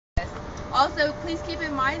Also, please keep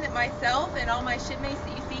in mind that myself and all my shipmates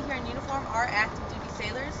that you see here in uniform are active duty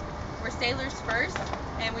sailors. We're sailors first,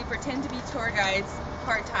 and we pretend to be tour guides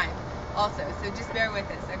part-time also, so just bear with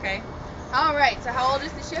us, okay? Alright, so how old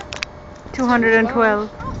is the ship?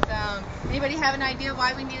 212. Awesome. Anybody have an idea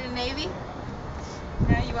why we need a Navy?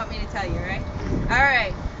 No, you want me to tell you, right?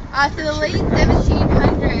 Alright. So the late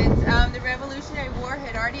 1700s, the Revolutionary War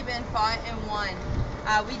had already been fought and won.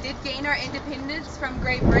 We did gain our independence from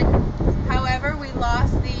Great Britain. However, we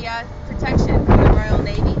lost the protection from the Royal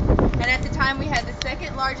Navy. And at the time, we had the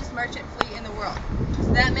second largest merchant fleet in the world.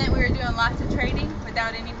 So that meant we were doing lots of trading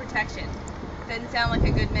without any protection. Doesn't sound like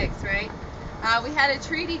a good mix, right? We had a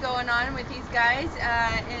treaty going on with these guys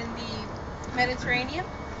in the Mediterranean.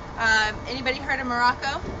 Anybody heard of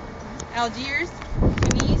Morocco? Algiers,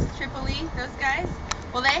 Tunis, Tripoli, those guys?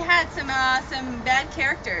 Well, they had some bad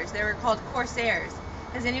characters. They were called corsairs.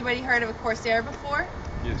 Has anybody heard of a corsair before?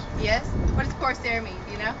 Yes. Yes? What does corsair mean?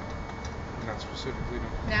 Do you know? Not specifically,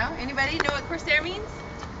 no. No? Anybody know what corsair means?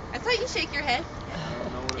 I thought you shake your head. I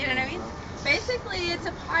don't know what You it don't know what it means, means? Basically, it's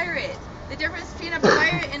a pirate. The difference between a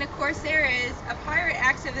pirate and a corsair is a pirate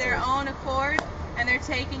acts of their own accord and they're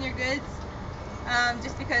taking your goods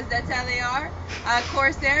just because that's how they are.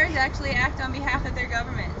 Corsairs actually act on behalf of their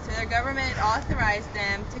government. So their government authorized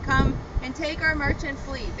them to come and take our merchant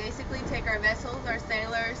fleet, basically take our vessels, our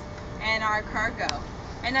sailors, and our cargo.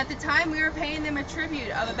 And at the time, we were paying them a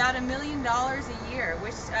tribute of about $1 million a year,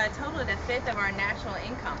 which totaled a fifth of our national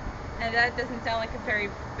income. And that doesn't sound like a very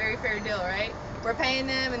fair deal, right? We're paying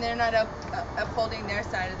them, and they're not upholding their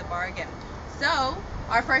side of the bargain. So,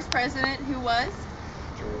 our first president, who was?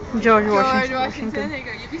 George Washington. Washington. There you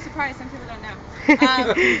go. You'd be surprised. Some people don't know.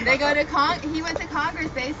 He went to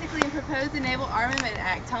Congress basically and proposed the Naval Armament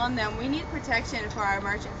Act, telling them we need protection for our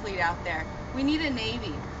merchant fleet out there. We need a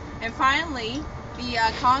Navy. And finally, the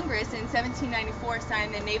Congress in 1794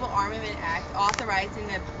 signed the Naval Armament Act, authorizing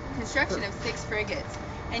the construction of 6 frigates.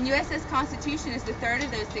 And USS Constitution is the third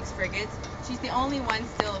of those 6 frigates. She's the only one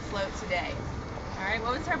still afloat today. Alright,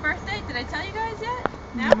 what was her birthday? Did I tell you guys yet?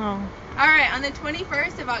 No? Alright, on the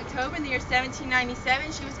 21st of October in the year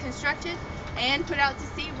 1797, she was constructed and put out to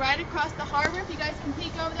sea right across the harbor. If you guys can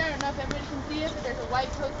peek over there, I don't know if everybody can see it, but there's a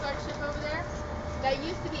white Coast Guard ship over there. That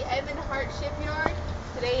used to be Edmund Hart Shipyard.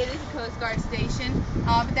 Today it is a Coast Guard station,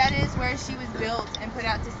 but that is where she was built and put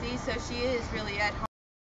out to sea, so she is really at home.